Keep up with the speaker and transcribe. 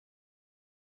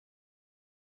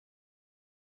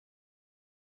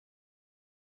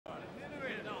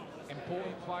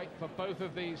important fight for both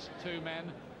of these two men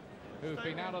who've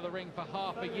been out of the ring for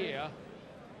half a year.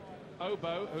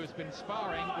 Oboh, who's been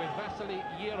sparring with Vasily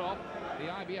Yirov, the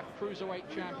IBF Cruiserweight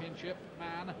Championship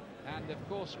man, and of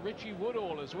course Richie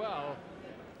Woodall as well,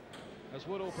 as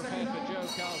Woodall prepared for Joe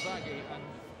Calzaghe. And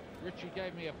Richie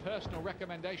gave me a personal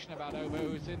recommendation about Oboh,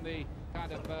 who's in the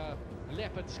kind of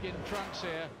leopard skin trunks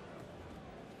here.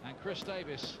 And Chris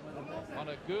Davies on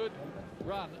a good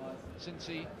run since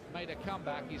he made a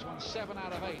comeback. He's won 7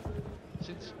 out of 8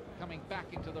 since coming back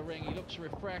into the ring. He looks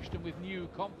refreshed and with new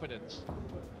confidence.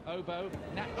 Oboh,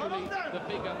 naturally the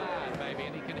bigger man, maybe,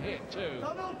 and he can hit too.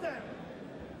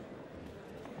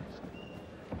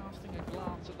 Casting a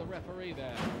glance at the referee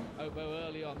there, Oboh,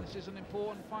 early on. This is an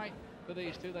important fight for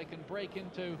these two. They can break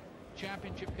into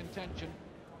championship contention.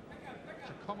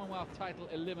 It's a Commonwealth title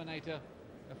eliminator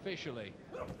officially.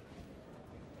 Well,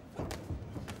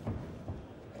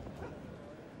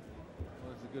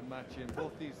 it's a good match in.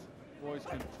 Both these boys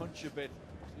can punch a bit.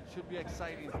 It should be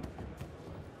exciting.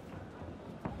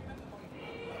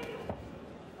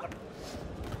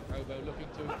 Oboh looking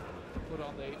to put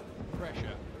on the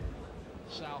pressure.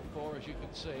 Southpaw, as you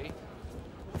can see,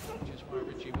 which is why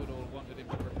Richie Woodall wanted him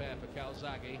to prepare for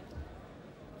Calzaghe.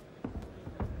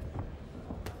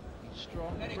 He's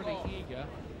strong, pretty eager,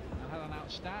 and had an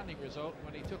outstanding result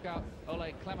when he took out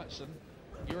Ole Clementson,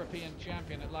 European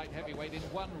champion at light heavyweight, in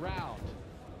 1 round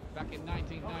back in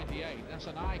 1998. That's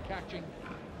an eye-catching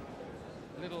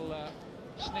little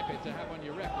snippet to have on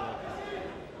your record.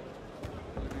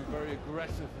 Looking very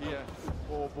aggressive here,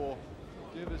 Oboh.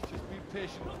 Davies, just be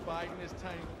patient, biding his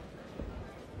time.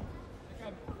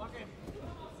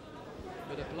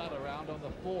 Bit of blood around on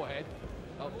the forehead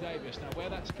of Davies. Now, where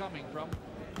that's coming from,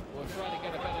 we'll try to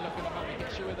get a better look at him. He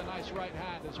gets through with a nice right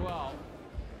hand as well.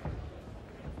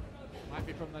 Might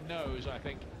be from the nose, I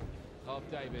think, of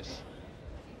Davies.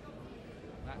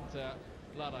 That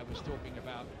blood I was talking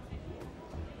about.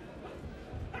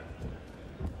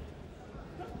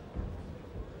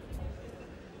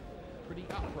 Pretty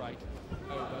upright,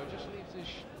 Oboh. Just leaves his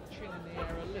chin in the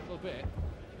air a little bit.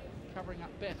 Covering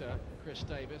up better, Chris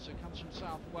Davies, who comes from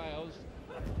South Wales.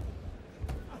 From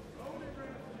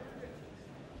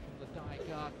the Di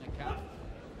Gardner camp.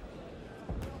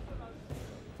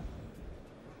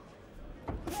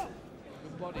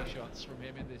 Good body shots from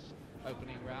him in this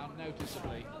opening round,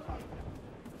 noticeably.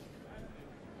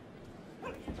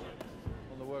 Well,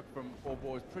 the work from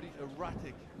Oboh is pretty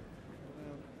erratic.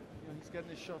 He's getting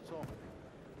his shots off.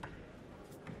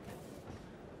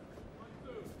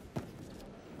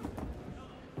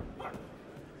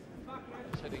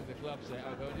 He's hitting the gloves there,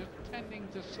 Oboh, just tending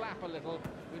to slap a little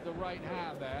with the right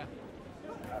hand there.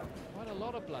 Quite a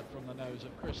lot of blood from the nose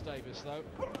of Chris Davies, though.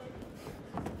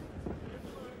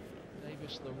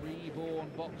 Davies, the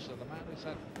reborn boxer, the man who's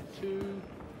had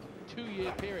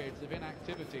two-year periods of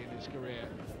inactivity in his career.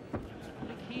 I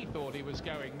think he thought he was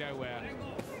going nowhere,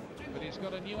 but he's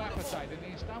got a new appetite, and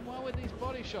he's done well with these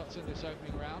body shots in this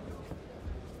opening round.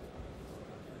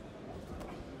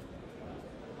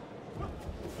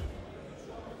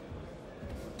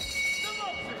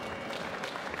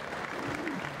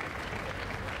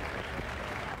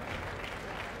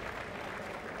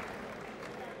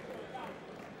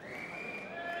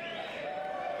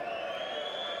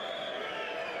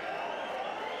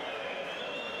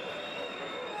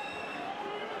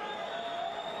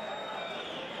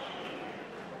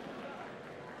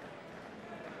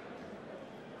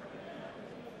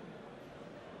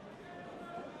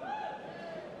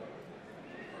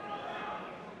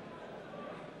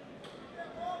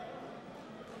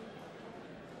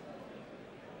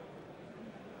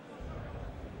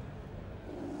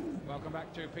 Welcome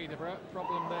back to Peterborough.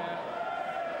 Problem there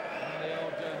on the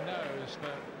old nose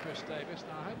for Chris Davies.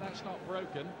 Now, I hope that's not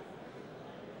broken.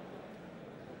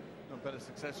 A better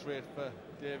success rate for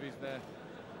Davies there.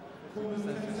 50%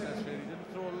 success rate. He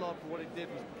didn't throw a lot, but what he did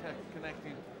was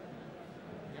connecting.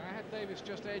 Yeah, I had Davies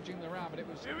just edging the round, but it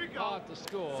was hard to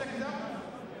score. Second up,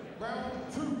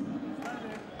 round 2.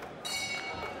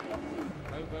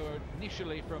 Oboh,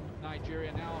 initially from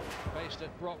Nigeria, now based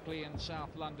at Brockley in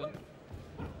South London.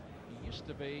 He used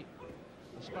to be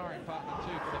a sparring partner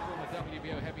too for the former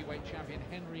WBO heavyweight champion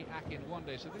Henry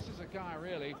Akinwande. So this is a guy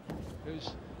really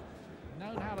who's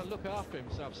known how to look after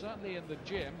himself, certainly in the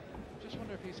gym. Just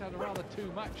wonder if he's had a rather too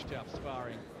much tough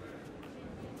sparring.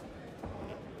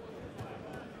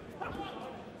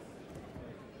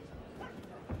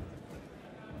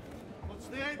 Watch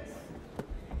the heads.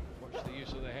 Watch the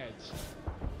use of the heads.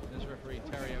 There's referee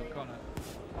Terry O'Connor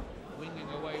winging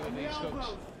away with these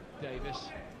hooks, Davies.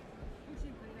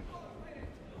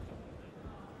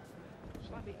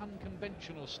 Slightly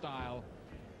unconventional style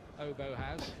Oboh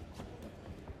has.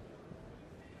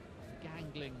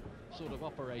 Gangling sort of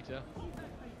operator.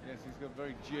 Yes, he's got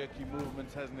very jerky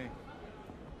movements, hasn't he?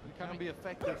 He can be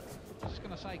effective. I was just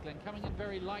going to say, Glenn, coming in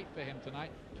very light for him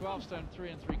tonight. 12 stone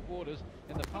 3 3/4.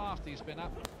 In the past, he's been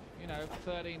up, you know,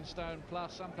 13 stone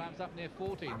plus, sometimes up near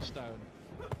 14 stone.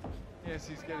 Yes,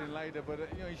 he's getting lighter, but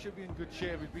you know, he should be in good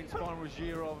shape. He's been sparring with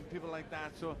Girov and people like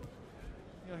that, so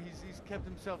you know, he's kept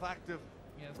himself active.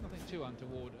 Yeah, there's nothing too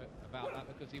untoward about that,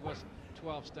 because he was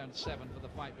 12 stone 7 for the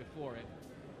fight before it.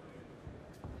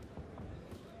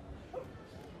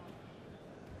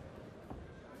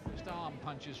 Just arm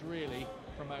punches really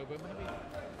from Oboh. Maybe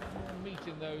more meat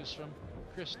in those from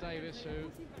Chris Davies,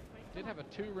 who did have a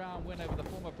 2-round win over the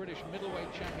former British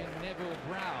middleweight champion Neville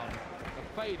Brown.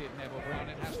 A faded Neville Brown,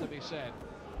 it has to be said.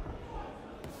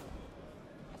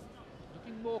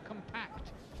 Looking more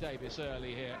compact, Davies,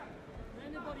 early here.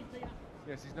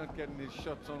 Yes, he's not getting his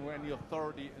shots on with any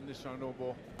authority in this round,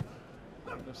 Oboh.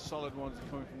 The solid ones are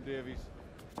coming from Davies.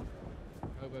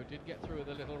 Oboh did get through with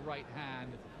a little right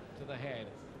hand to the head.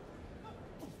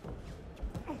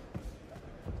 Gained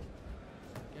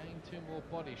 2 more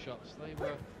body shots. They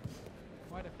were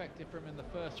quite effective for him in the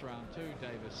first round too,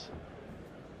 Davies.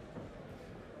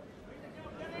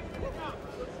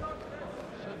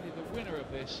 Certainly the winner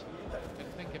of this can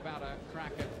think about a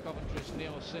crack at Coventry's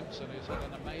Neil Simpson, who's had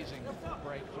an amazing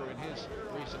breakthrough in his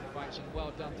recent fights, and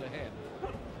well done to him.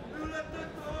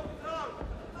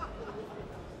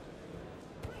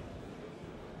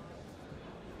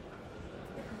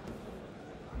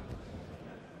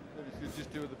 Could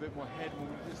just do with a bit more head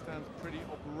movement. He just stands pretty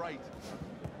upright.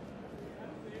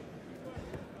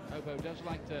 Oboh does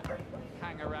like to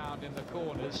hang around in the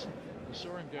corners. We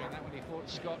saw him doing that when he fought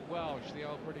Scott Welsh, the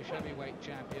old British heavyweight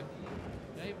champion.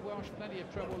 Gave Welsh plenty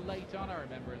of trouble late on, I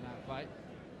remember, in that fight.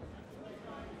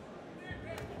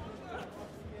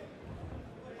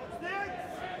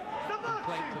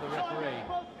 Complaint to the referee.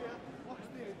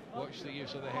 Watch the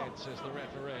use of the head, says the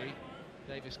referee.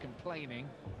 Davies complaining.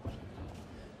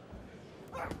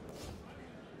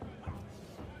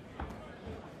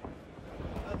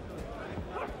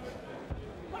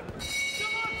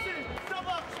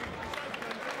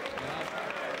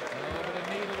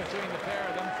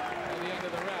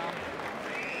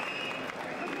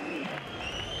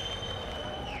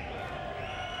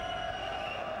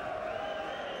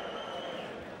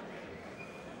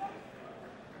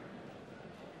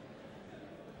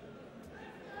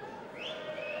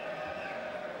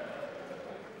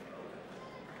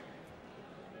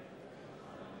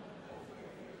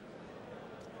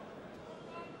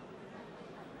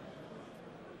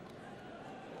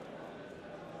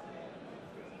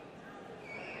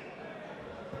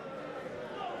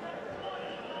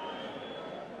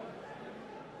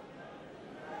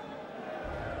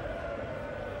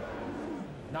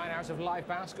 Of live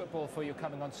basketball for you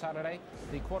coming on Saturday.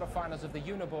 The quarterfinals of the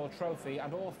Uniball Trophy,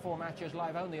 and all 4 matches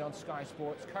live only on Sky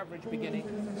Sports. Coverage beginning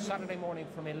Saturday morning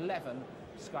from 11,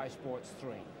 Sky Sports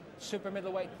 3. Super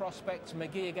middleweight prospects,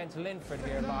 McGee against Linford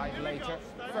here live later.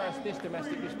 First, this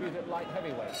domestic dispute at light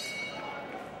heavyweight.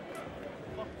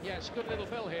 Yes, good little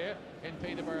bill here in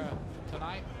Peterborough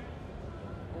tonight.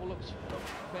 All looks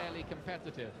fairly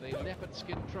competitive. The leopard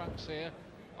skin trunks here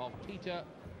of Peter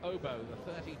Oboh, the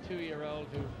 32-year-old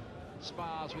who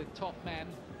spars with top men,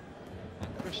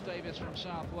 and Chris Davies from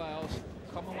South Wales,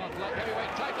 Commonwealth light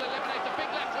heavyweight title eliminator,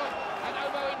 big left hook, and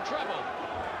Oboh in trouble.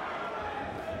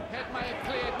 Head may have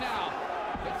cleared now,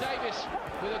 but Davies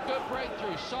with a good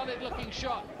breakthrough, solid looking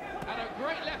shot, and a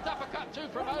great left uppercut too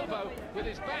from Oboh with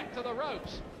his back to the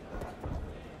ropes.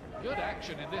 Good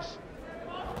action in this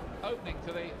opening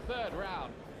to the 3rd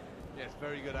round. Yes,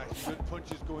 very good action. Good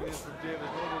punches going in from Davies.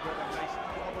 Oboh got a nice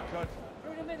uppercut.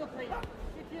 Through the middle, Peter.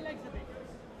 Shift your legs a bit.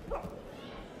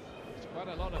 There's quite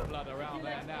a lot of blood around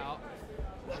there now.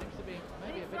 Seems to be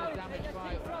maybe a bit of damage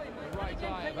by the right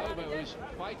eye of Oboh, who's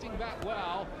fighting back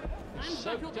well. He's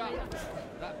soaked up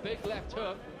that big left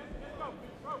hook.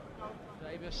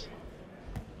 Davies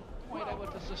quite able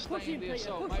to sustain the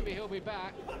assault. Maybe he'll be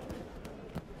back.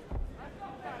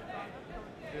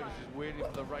 Davies is waiting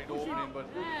for the right opening, but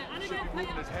he should be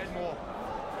moving his head more.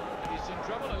 He's in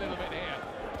trouble a little bit here.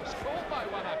 Just caught by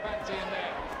one, I fancy, in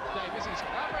there. Davies is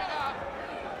covering up.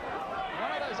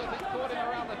 One of those, I think, caught him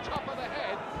around the top of the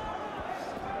head.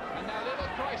 And now a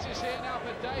little crisis here now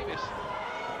for Davies.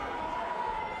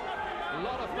 A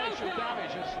lot of facial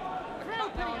damage as a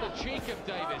cut down the cheek of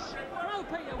Davies. Throw,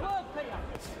 Peter. Work, Peter.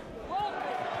 Work,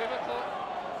 Peter. Pivotal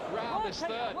round this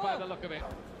 3rd by the look of it.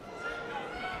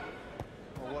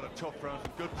 Oh, what a tough round.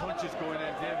 Some good punches going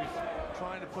in. Davies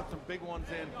trying to put some big ones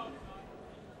in.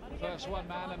 First one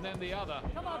man and then the other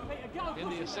Come on, Peter, go. in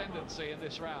the ascendancy in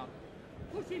this round.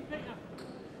 Push him, Peter.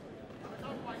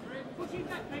 Push him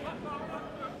back, Peter.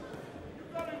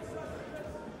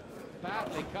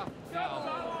 Badly cut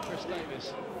now, Chris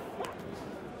Davies.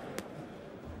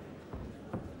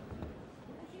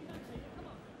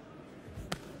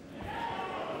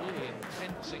 Really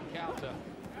intense encounter.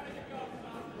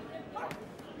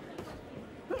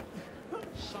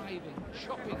 Siding,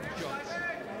 chopping shots.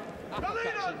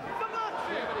 Uppercuts and a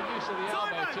bit of use of the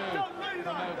elbow too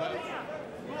from Oboh.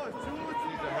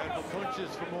 These are hurtful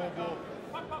punches from Oboh.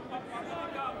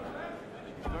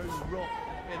 Very rough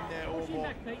in there, Push him Oboh.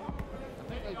 back, Pete. I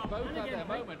think they've both had their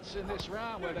moments in this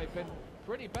round where they've been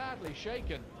pretty badly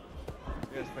shaken.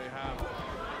 Yes, they have.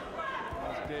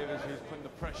 That's Davies who's putting the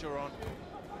pressure on.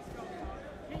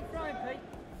 Keep throwing, Pete.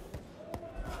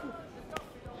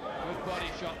 Good body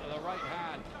shot to the right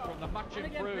hand from the much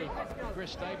improved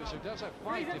Chris Davies, who does have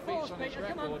 5 defeats on his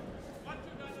record, but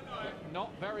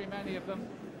not very many of them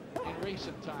in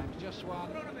recent times. Just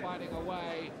one fighting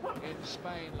away in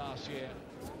Spain last year.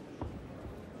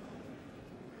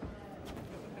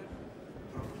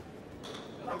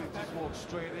 Well, he just walked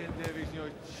straight in, Davies. You know,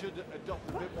 he should adopt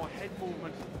a bit more head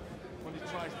movement when he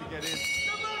tries to get in.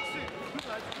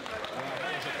 That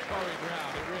was a torrid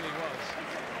round, it really was.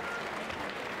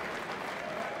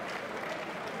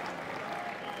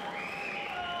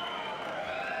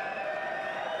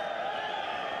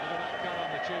 Look at that cut on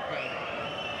the cheekbone.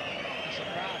 That's a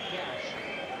bad gash.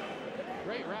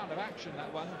 Great round of action,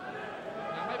 that one.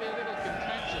 Now, maybe a little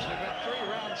contentious. We've had 3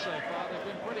 rounds so far. They've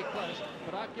been pretty close,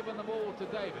 but I've given them all to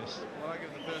Davies. Well, I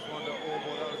give the first one to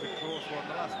Oboh. That was a close one.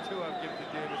 The last 2 I've given to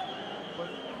Davies. But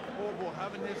Oboh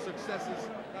having his successes,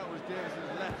 that was Davies'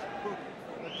 left hook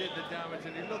that did the damage.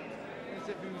 And he looked as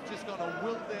if he was just going to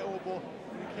wilt there, Oboh.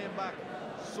 And he came back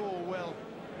so well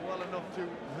enough to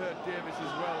hurt Davies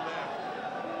as well there.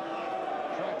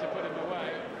 Tried to put him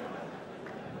away.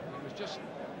 He was just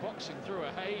boxing through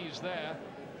a haze there.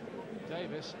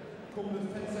 Davies. How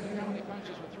many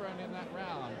punches were thrown in that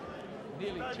round?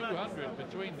 Nearly 200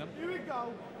 between them. Here we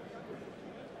go.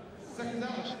 Just a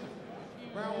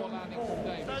few more landing from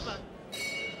Davies.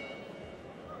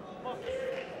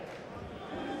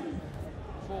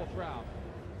 4th round.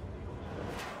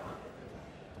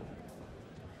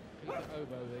 Peter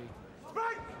Oboh,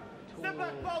 the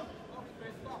tall,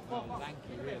 well,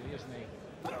 lanky really, isn't he?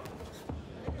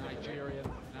 Nigerian,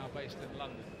 now based in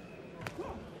London.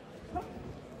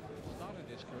 Started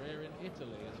his career in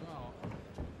Italy as well.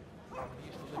 He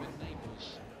used to live in Naples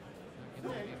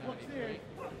back in 1993.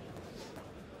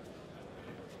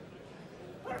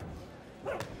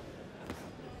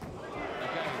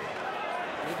 Again,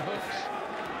 with hooks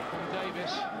from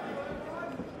Davies.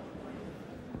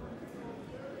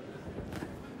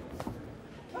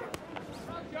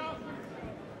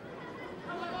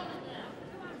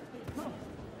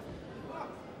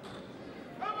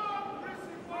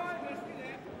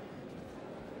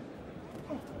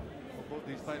 Both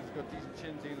these fighters got decent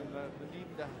chins in, and they're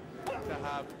needing to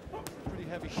have pretty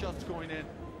heavy shots going in.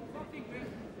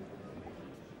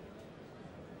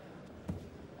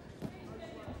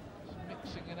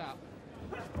 Mixing it up,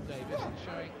 Davies, and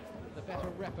showing the better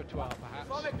repertoire, perhaps.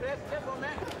 Make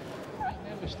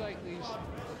no mistake, the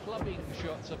clubbing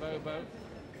shots of Oboh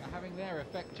are having their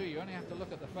effect too. You only have to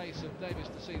look at the face of Davies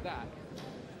to see that.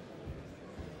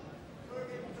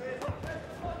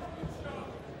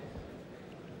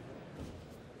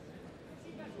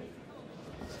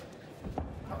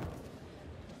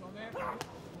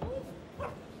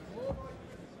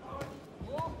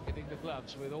 Hitting the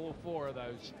gloves with all 4 of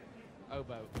those,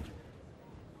 Oboh.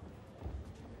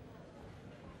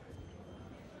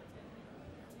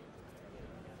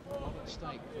 A lot at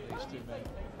stake for these 2 men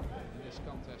in this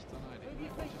contest tonight.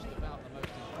 It's just about the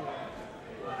most important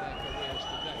of their careers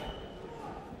today.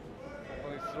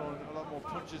 Well, he's thrown a lot more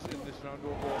punches in this round,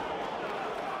 Oboh.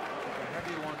 The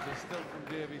heavy ones are still from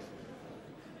Davies.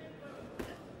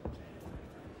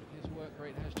 His work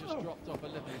rate has just dropped off a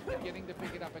little. He's beginning to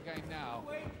pick it up again now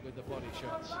with the body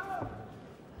shots.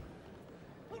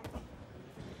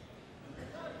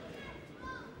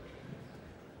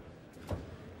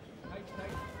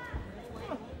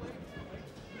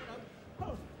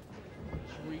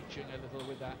 Just reaching a little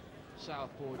with that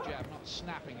southpaw jab, not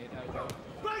snapping it over.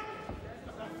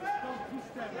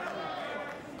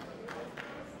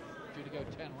 Due to go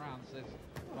 10 rounds, this,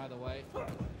 by the way.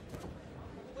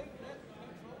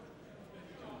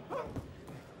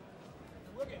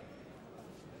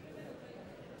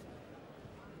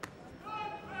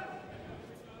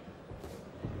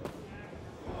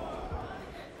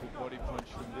 Big body punch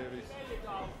from Davies.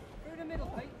 Through the middle,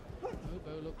 Pete.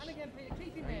 Oboh looks And again, Peter,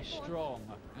 keep him very there. Go on. strong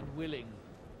and willing.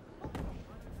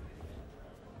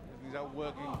 He's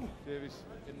outworking Davies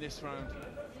in this round.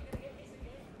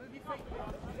 Move your feet.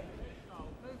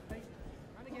 Move, Pete.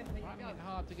 And again, Peter. Finding Go. it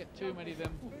hard to get too many of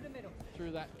them Through the middle.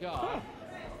 through that guard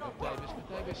of Davies, but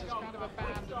Davies has kind of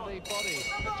abandoned the body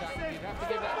attack. You'd have to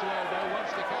give that to Oboh.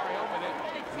 Wants to carry on with it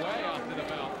way after the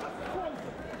belt.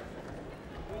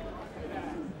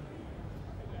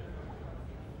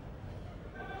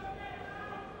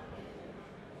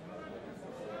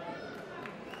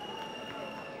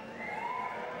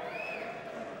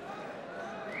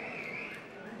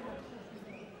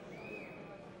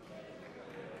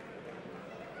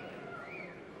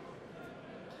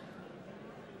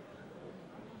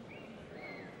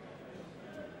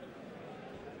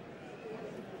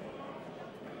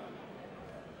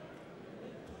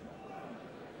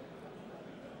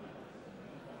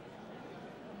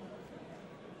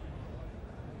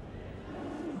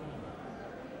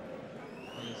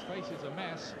 His face is a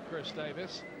mess, Chris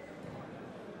Davies.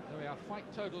 There we are, fight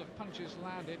total of punches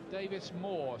landed. Davies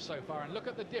more so far, and look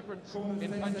at the difference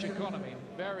in punch economy.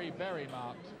 Very, very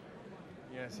marked.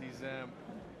 Yes, he's you know,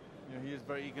 he is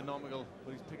very economical,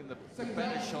 but he's picking the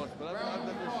better shots. But at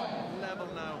this level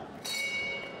now,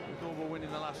 with Oboh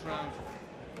winning the last round.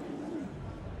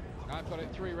 I've got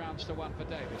it 3 rounds to 1 for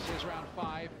Davies. Here's round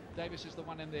 5. Davies is the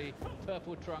one in the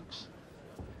purple trunks.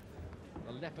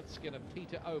 The leopard skin of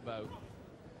Peter Oboh.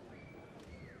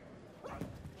 In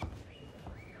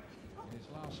his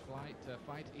last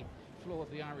fight, he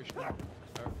floored the Irishman,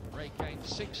 Ray Kane,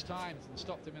 6 times and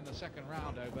stopped him in the second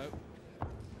round, Oboh.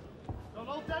 Don't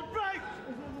hold them back!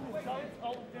 Don't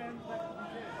hold them back.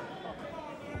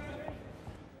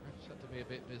 Ref's had to be a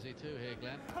bit busy too here,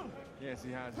 Glenn. Yes,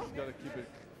 he has. He's got to keep it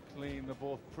clean. They're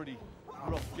both pretty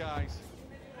rough guys.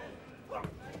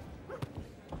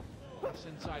 That's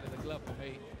inside of the glove for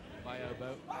me by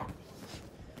Oboh.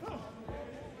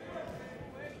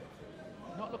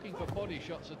 Not looking for body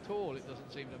shots at all, it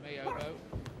doesn't seem to me, Oboh.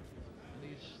 And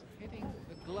he's hitting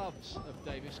the gloves of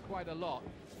Davies quite a lot,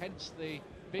 hence the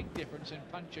big difference in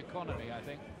punch economy, I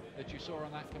think, that you saw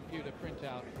on that computer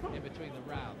printout in between the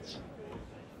rounds.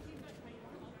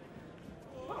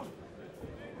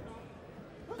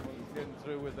 He's getting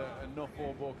through with enough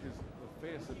Oboh because the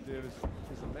face of Davies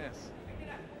is a mess.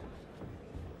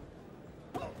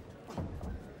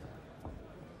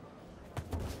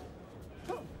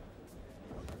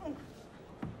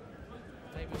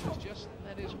 Davies has just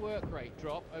let his work rate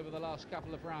drop over the last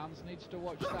couple of rounds, needs to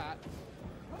watch that.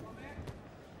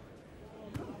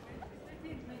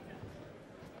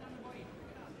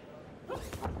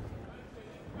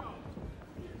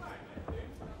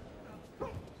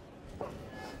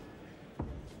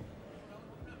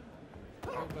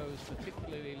 Oboh's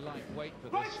particularly lightweight for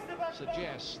this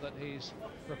suggests that he's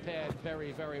prepared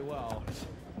very, very well.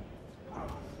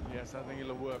 Yes, I think he'll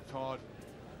have worked hard.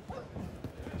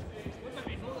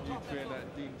 New trainer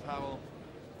Dean Powell.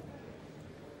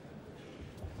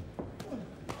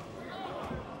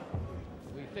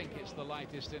 We think it's the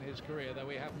lightest in his career, though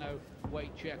we have no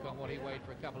weight check on what he weighed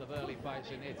for a couple of early fights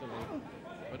in Italy.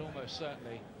 But almost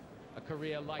certainly a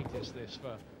career lightest this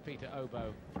for Peter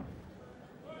Oboh,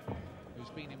 who's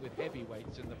been in with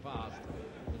heavyweights in the past.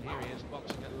 And here he is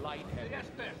boxing at light heavy.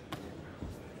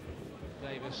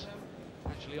 Davies,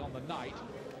 actually on the night,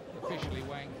 officially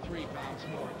weighing 3 pounds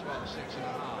more at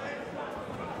 12.6½.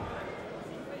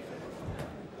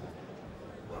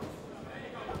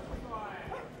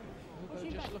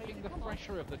 Oboh just looking the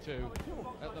fresher of the two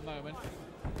at the moment.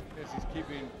 Yes, he's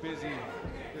keeping busy.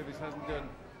 Davies hasn't done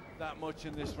that much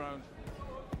in this round.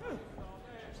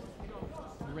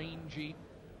 Rangy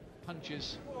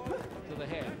punches to the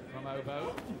head from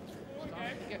Oboh.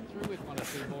 Starting to get through with 1 or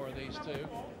 2 more of these two.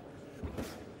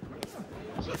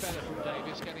 This is better from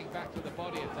Davies, getting back to the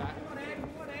body attack.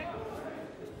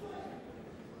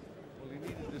 Well, he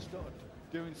needed to start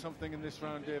doing something in this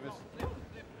round, Davies. I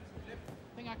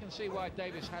think I can see why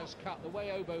Davies has cut. The way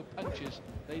Oboh punches,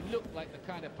 they look like the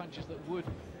kind of punches that would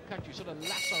cut you, sort of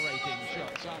lacerating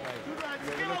shots, aren't they? Yeah,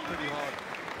 they look pretty hard.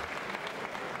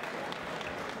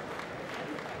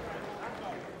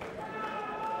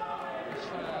 Let's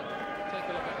take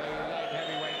a look at the light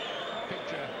heavyweight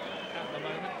picture at the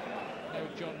moment. No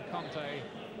John Conte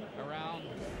around.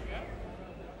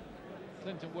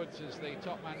 Clinton Woods is the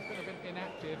top man. He's been a bit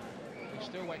inactive. We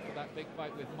still wait for that big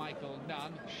fight with Michael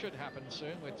Nunn. Should happen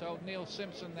soon, we're told. Neil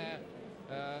Simpson there.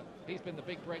 He's been the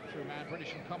big breakthrough man,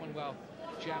 British and Commonwealth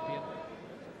champion.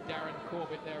 Darren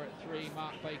Corbett there at 3,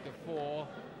 Mark Baker 4,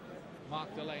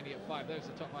 Mark Delaney at 5. Those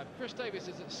are the top 5. Chris Davies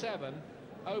is at 7.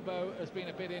 Oboh has been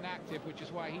a bit inactive, which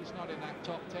is why he's not in that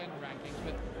top 10 rankings,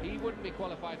 but he wouldn't be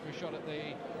qualified for a shot at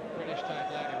the British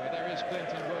title anyway. There is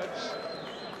Clinton Woods.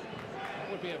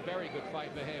 That would be a very good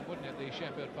fight for him, wouldn't it? The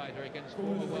Sheffield fighter against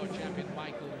former world champion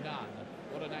Michael Nunn.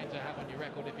 What a name to have on your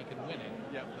record if he can win it.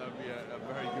 Yep, that would be a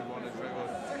very good one as well.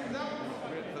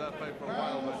 Waiting for that fight for a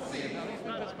while, but Now, he's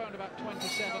been postponed about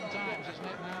 27 times, isn't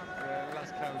it now?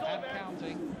 last count. And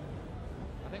counting.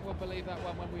 I think we'll believe that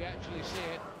one when we actually see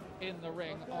it in the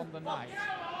ring on the night.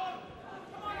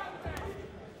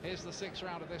 Here's the 6th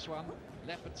round of this one.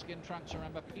 Leopard skin trunks,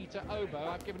 remember. Peter Oboh.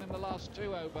 I've given him the last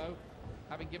 2 Oboh,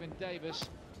 having given Davies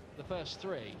the first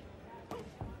 3.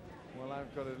 Well,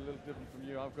 I've got it a little different from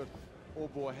you. I've got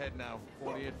Oboh ahead now,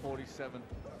 48-47.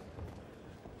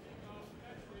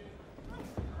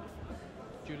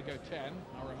 Due to go 10,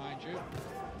 I'll remind you.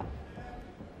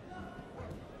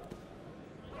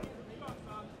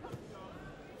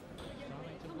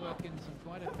 Starting to work in some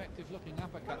quite effective looking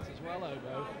uppercuts as well,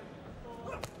 Oboh.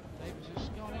 Davies has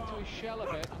gone into his shell a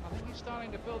bit, and I think he's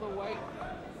starting to feel the weight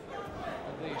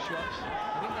of these shots.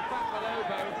 I think the fact that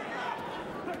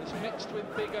Oboh is mixed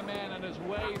with bigger men and has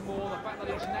weighed more, the fact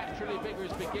that he's naturally bigger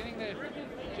is beginning to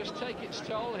just take its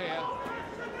toll here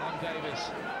on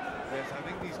Davies. Yes, I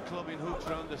think these clubbing hooks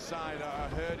around the side are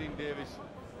hurting Davies.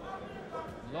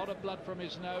 A lot of blood from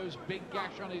his nose, big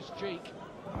gash on his cheek.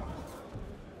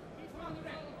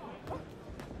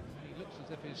 He looks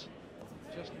as if he's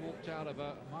just walked out of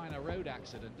a minor road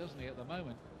accident, doesn't he, at the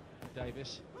moment,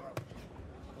 Davies?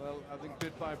 Well, I think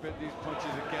bit by bit these punches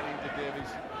are getting to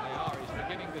Davies. They are. He's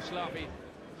beginning to slump. He's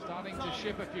starting to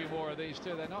ship a few more of these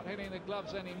too. They're not hitting the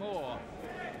gloves anymore.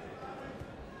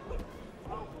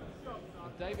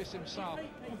 And Davies himself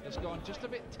has gone just a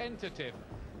bit tentative.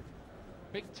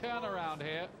 Big turnaround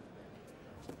here.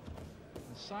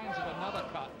 And signs of another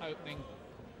cut opening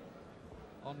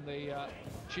on the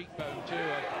cheekbone too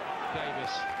of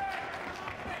Davies.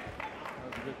 That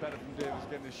was a bit better from Davies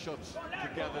getting his shots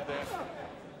together there.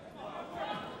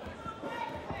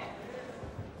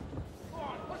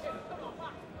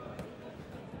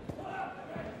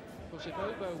 Of course, if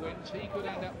Oboh wins, he could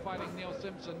end up fighting Neil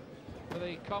Simpson for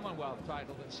the Commonwealth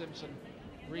title that Simpson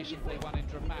recently won in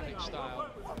dramatic style.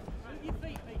 Your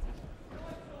feet, Peter.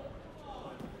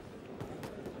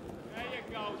 There you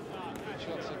go, son. Good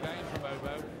shots again from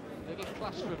Oboh. Little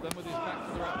cluster of them with his back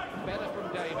to the right. Better from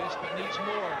Davies, but needs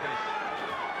more of this.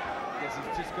 Yes,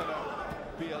 he's just got to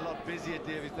be a lot busier,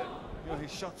 Davies. That, you know,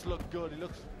 his shots look good. He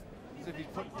looks as if he's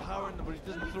putting power in them, but he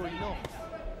doesn't throw enough.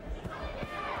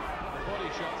 The body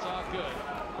shots are good.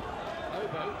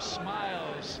 Oboh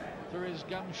smiles through his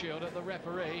gum shield at the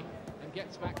referee and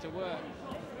gets back to work.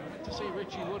 I went to see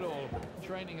Richie Woodall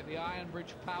training at the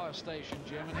Ironbridge Power Station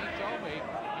gym, and he told me,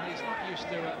 and he's not used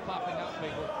to puffing up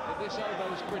people, that this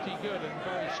Oboh's pretty good and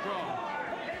very strong.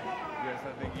 Yes,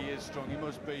 I think he is strong. He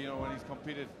must be, you know, when he's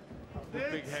competed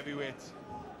with big heavyweights.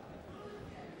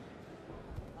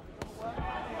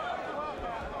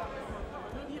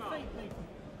 Move your feet, Peter.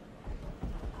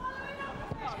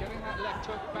 He's getting that left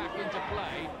hook back into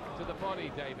play to the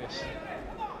body, Davies.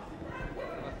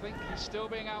 And I think he's still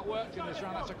being outworked in this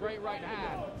round. That's a great right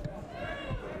hand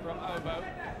from Oboh.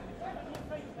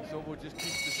 So we'll just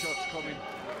keep the shots coming.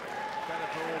 Better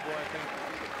for Oboh, I think.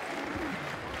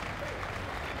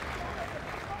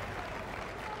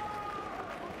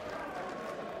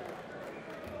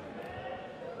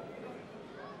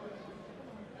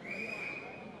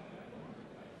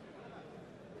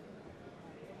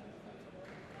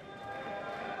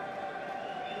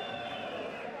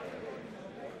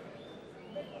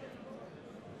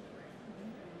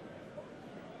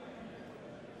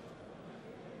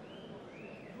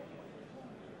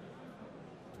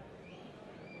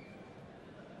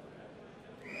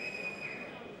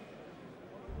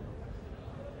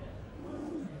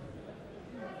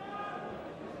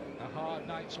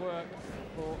 Night's work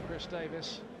for Chris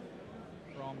Davies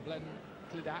from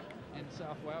Glenclidac in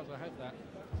South Wales. I hope that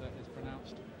is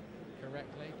pronounced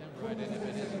correctly. Don't write in if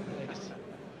it isn't, please.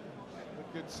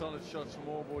 Good solid shots from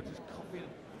Oboh, just copying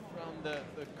around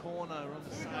the corner, around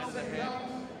the side of the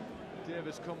head.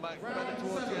 Davies come back better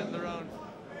towards the end of the round.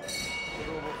 But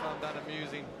Oboh found that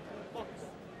amusing.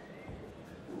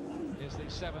 Here's the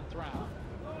 7th round.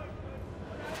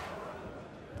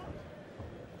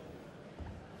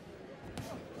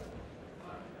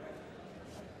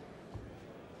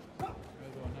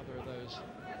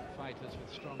 Fighters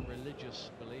with strong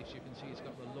religious beliefs. You can see he's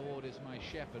got "The Lord is my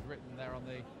shepherd" written there on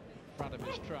the front of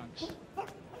his trunks.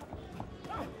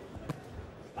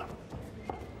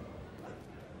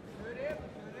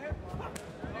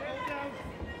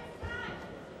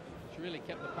 It's really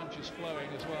kept the punches flowing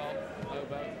as well,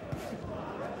 Oboh.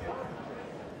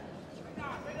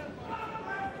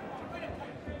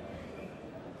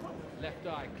 Left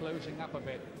eye closing up a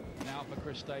bit now for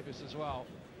Chris Davies as well.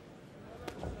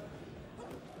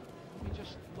 He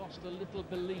just lost a little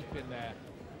belief in there.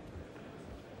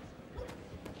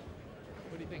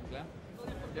 What do you think, Glenn?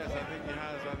 Yes, I think he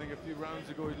has. I think a few rounds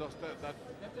ago he lost that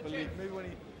belief. Maybe when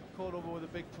he caught Oboh with a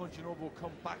big punch and Oboh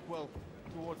come back well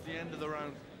towards the end of the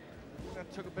round.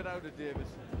 That took a bit out of Davies.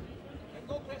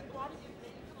 Well,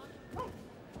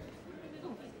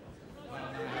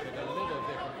 now have it a little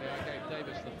differently. I gave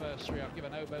Davies the first three, I've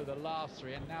given Oboh the last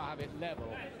three, and now have it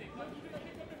level.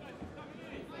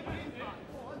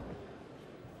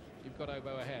 You've got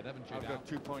Oboh ahead, haven't you? I've got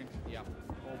 2 points. Yeah.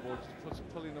 Oboh just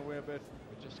pulling away a bit.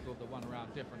 We just scored the one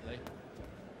round differently.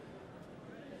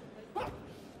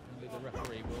 Only the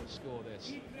referee will score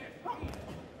this.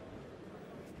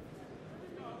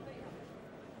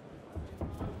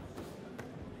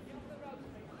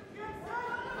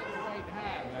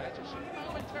 Just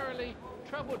momentarily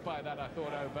troubled by that, I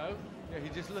thought, Oboh. Yeah, he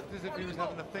just looked as if he was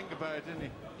having to think about it, didn't he?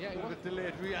 Yeah, a little bit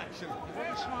delayed reaction. He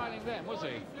wasn't smiling then, was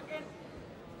he?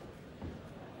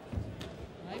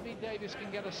 Maybe Davies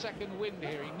can get a second wind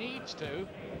here. He needs to.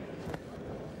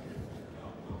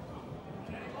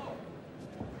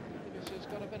 Davies has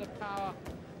got a bit of power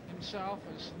himself,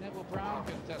 as Neville Brown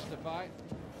can testify.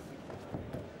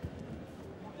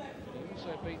 He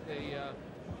also beat the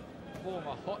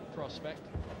former hot prospect,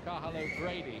 Cathal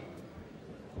O'Grady,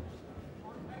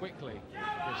 quickly,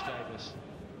 Chris Davies.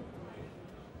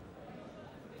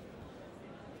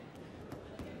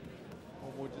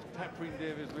 Oboh just peppering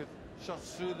Davies with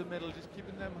shots through the middle, just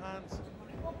keeping them hands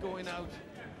going out.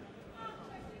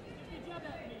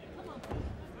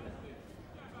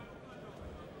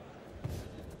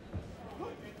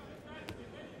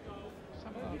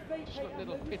 Some of them just look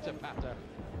little pitter-patter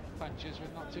punches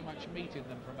with not too much meat in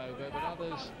them from Oboh, but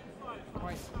others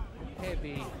quite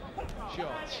heavy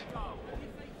shots.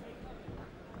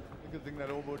 The good thing that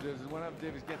Oboh does is whenever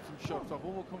Davies gets some shots off,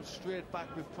 Oboh comes straight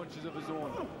back with punches of his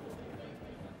own.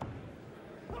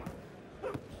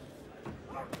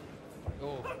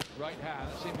 Oh, right hand,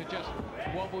 that seemed to just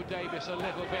wobble Davies a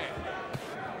little bit.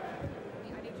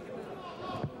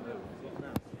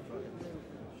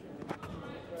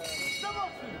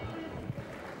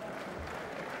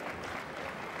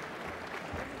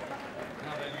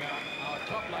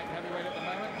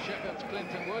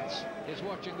 Is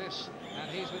watching this, and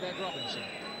he's with Ed Robinson.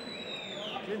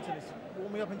 Clinton is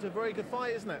warming up into a very good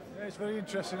fight, isn't it? Yeah, it's very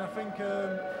interesting. I think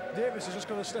Davies has just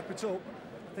got to step it up.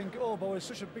 I think Oboh is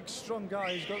such a big, strong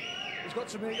guy. He's got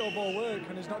to make Oboh work,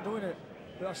 and he's not doing it.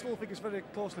 But I still think it's very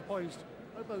closely poised.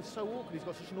 Oboh's so awkward. He's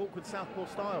got such an awkward southpaw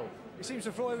style. He seems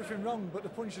to throw everything wrong, but the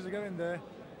punches are going there,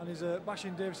 and he's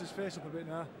bashing Davies' face up a bit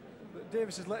now. But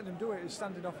Davies is letting him do it. He's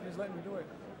standing off and he's letting him do it.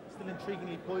 Still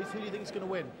intriguingly poised. Who do you think is going to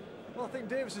win? Well, I think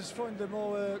Davies is throwing the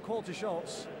more quality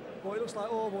shots, but it looks like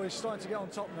Oboh is starting to get on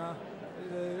top now.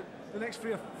 The next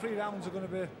three rounds are going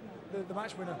to be the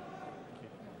match winner.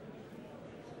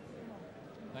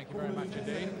 Thank you very much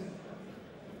indeed.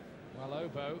 Well,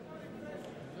 Oboh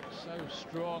looks so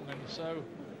strong and so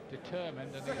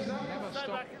determined, and he's never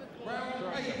stopped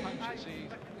throwing the punches.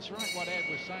 It's right what Ed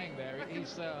was saying there.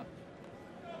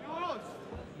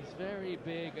 He's very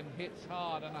big and hits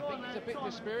hard, and I think he's a bit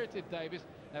dispirited, Davies.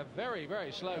 They're very,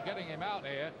 very slow getting him out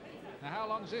here. Now, how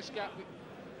long's this gap?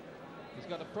 He's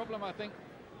got a problem, I think,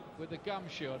 with the gum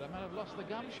shield. I might have lost the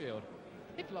gum shield.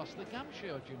 He'd lost the gum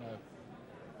shield, you know.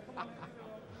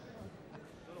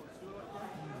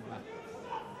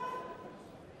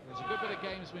 There's a good bit of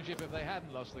gamesmanship if they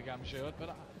hadn't lost the gum shield,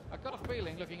 but I've got a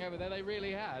feeling, looking over there, they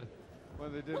really had. Well,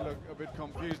 they did look a bit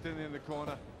confused in the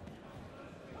corner.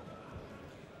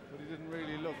 But he didn't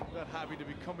really look that happy to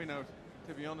be coming out,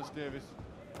 to be honest, Davies.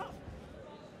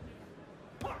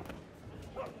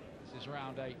 This is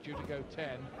round 8, due to go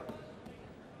 10.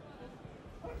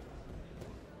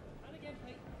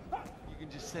 You can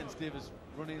just sense Davies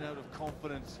running out of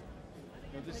confidence.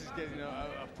 You know, this is getting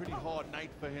a pretty hard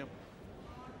night for him.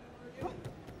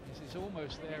 This is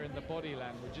almost there in the body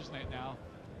language, isn't it now?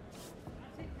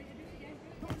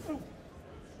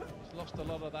 He's lost a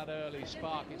lot of that early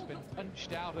spark. It's been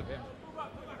punched out of him.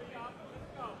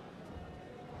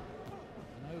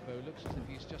 And Oboh looks as if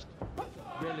he's just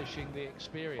relishing the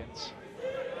experience.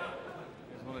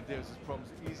 It's one of Davies' problems.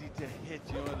 Easy to hit,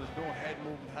 you know, there's no head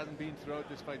movement, hasn't been throughout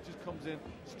this fight. Just comes in,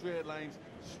 straight lines,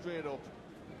 straight up.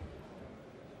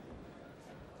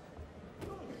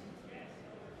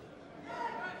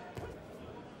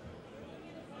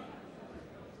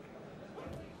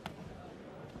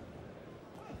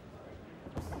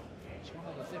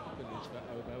 difficulties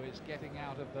for Oboh is getting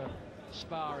out of the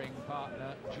sparring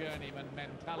partner journeyman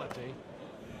mentality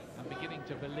and beginning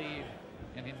to believe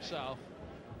in himself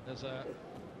as a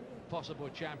possible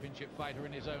championship fighter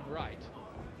in his own right.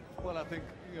 Well, I think,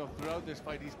 you know, throughout this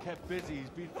fight he's kept busy. He's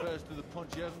been first to the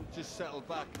punch. He hasn't just settled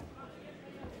back.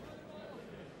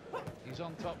 He's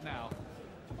on top now.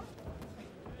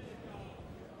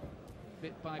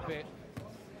 Bit by bit,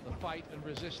 the fight and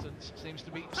resistance seems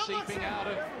to be seeping out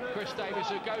of Chris Davies,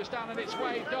 who goes down and it's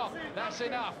waved off. That's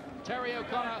enough. Terry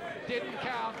O'Connor didn't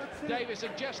count. Davies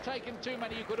had just taken too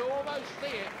many. You could almost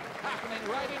see it happening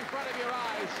right in front of your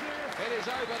eyes. It is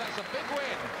over. That's a big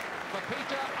win for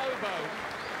Peter Oboh,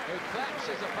 who claps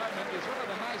his opponent. He's one of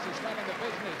the nicest men in the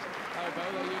business, Oboh,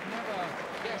 though you'd never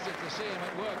guess it to see him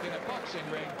at work in a boxing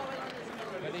ring.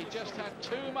 But he just had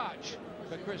too much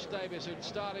for Chris Davies, who'd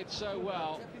started so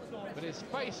well, but his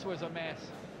face was a mess,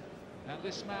 and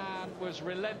this man was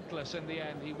relentless in the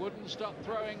end. He wouldn't stop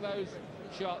throwing those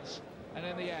shots, and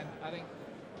in the end, I think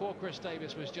poor Chris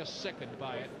Davies was just sickened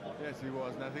by it. Yes, he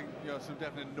was, and I think, you know, some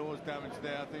definite nose damage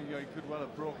there. I think, you know, he could well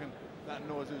have broken that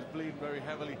nose. It was bleeding very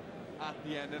heavily at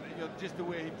the end, and, you know, just the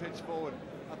way he pitched forward,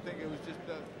 I think it was just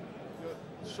you know,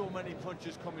 so many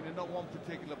punches coming in, not one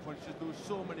particular punch, just there was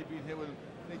so many being hit with him,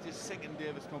 and he just sickened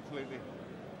Davies completely.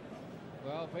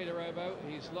 Well, Peter Oboh,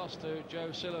 he's lost to Joe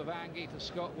Silovangi, to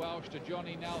Scott Welsh, to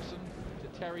Johnny Nelson,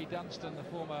 to Terry Dunstan, the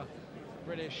former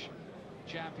British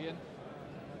champion.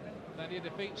 Plenty of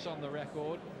defeats on the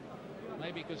record,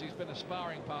 maybe because he's been a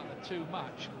sparring partner too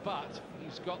much, but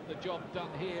he's got the job done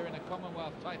here in a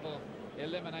Commonwealth title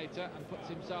eliminator and puts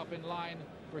himself in line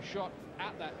for a shot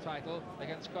at that title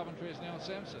against Coventry's Neil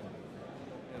Simpson.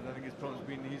 And I think his problem's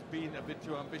been he's been a bit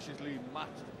too ambitiously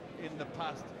matched in the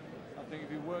past. I think if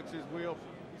he works his way up,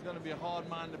 he's going to be a hard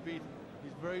man to beat.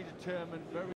 He's very determined, very